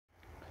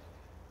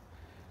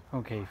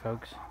Okay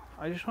folks,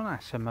 I just want to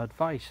ask some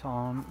advice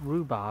on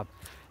rhubarb.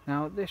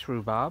 Now this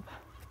rhubarb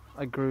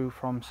I grew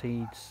from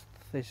seeds.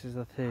 This is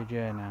the third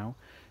year now,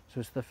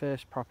 so it's the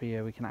first proper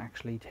year we can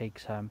actually take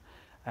some,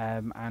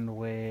 and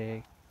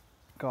we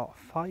got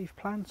 5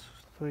 plants,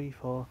 3,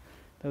 4.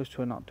 Those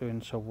 2 are not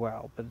doing so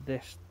well, but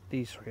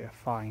these 3 are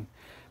fine.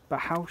 But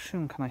how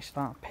soon can I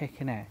start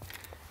picking it?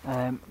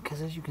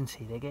 Because as you can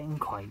see they're getting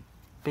quite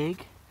big,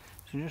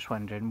 so I'm just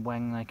wondering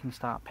when I can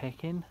start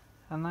picking.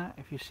 And that,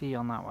 if you see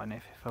on that one,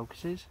 if it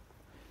focuses,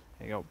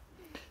 there you go.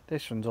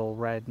 This one's all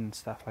red and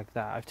stuff like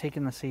that. I've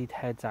taken the seed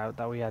heads out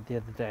that we had the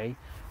other day,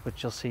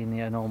 which you'll see in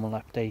the normal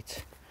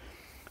update.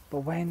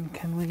 But when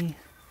can we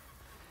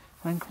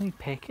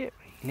pick it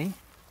really?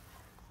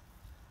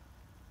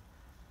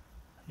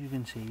 As you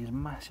can see, there's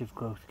massive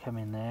growth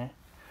coming there.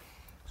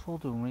 It's all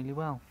doing really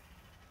well.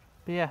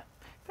 But yeah,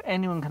 if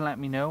anyone can let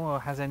me know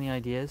or has any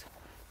ideas,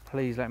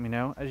 please let me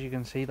know. As you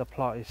can see, the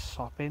plot is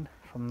sopping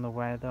from the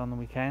weather on the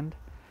weekend.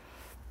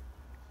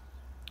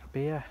 But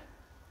yeah,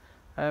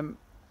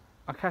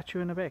 I'll catch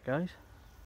you in a bit, guys.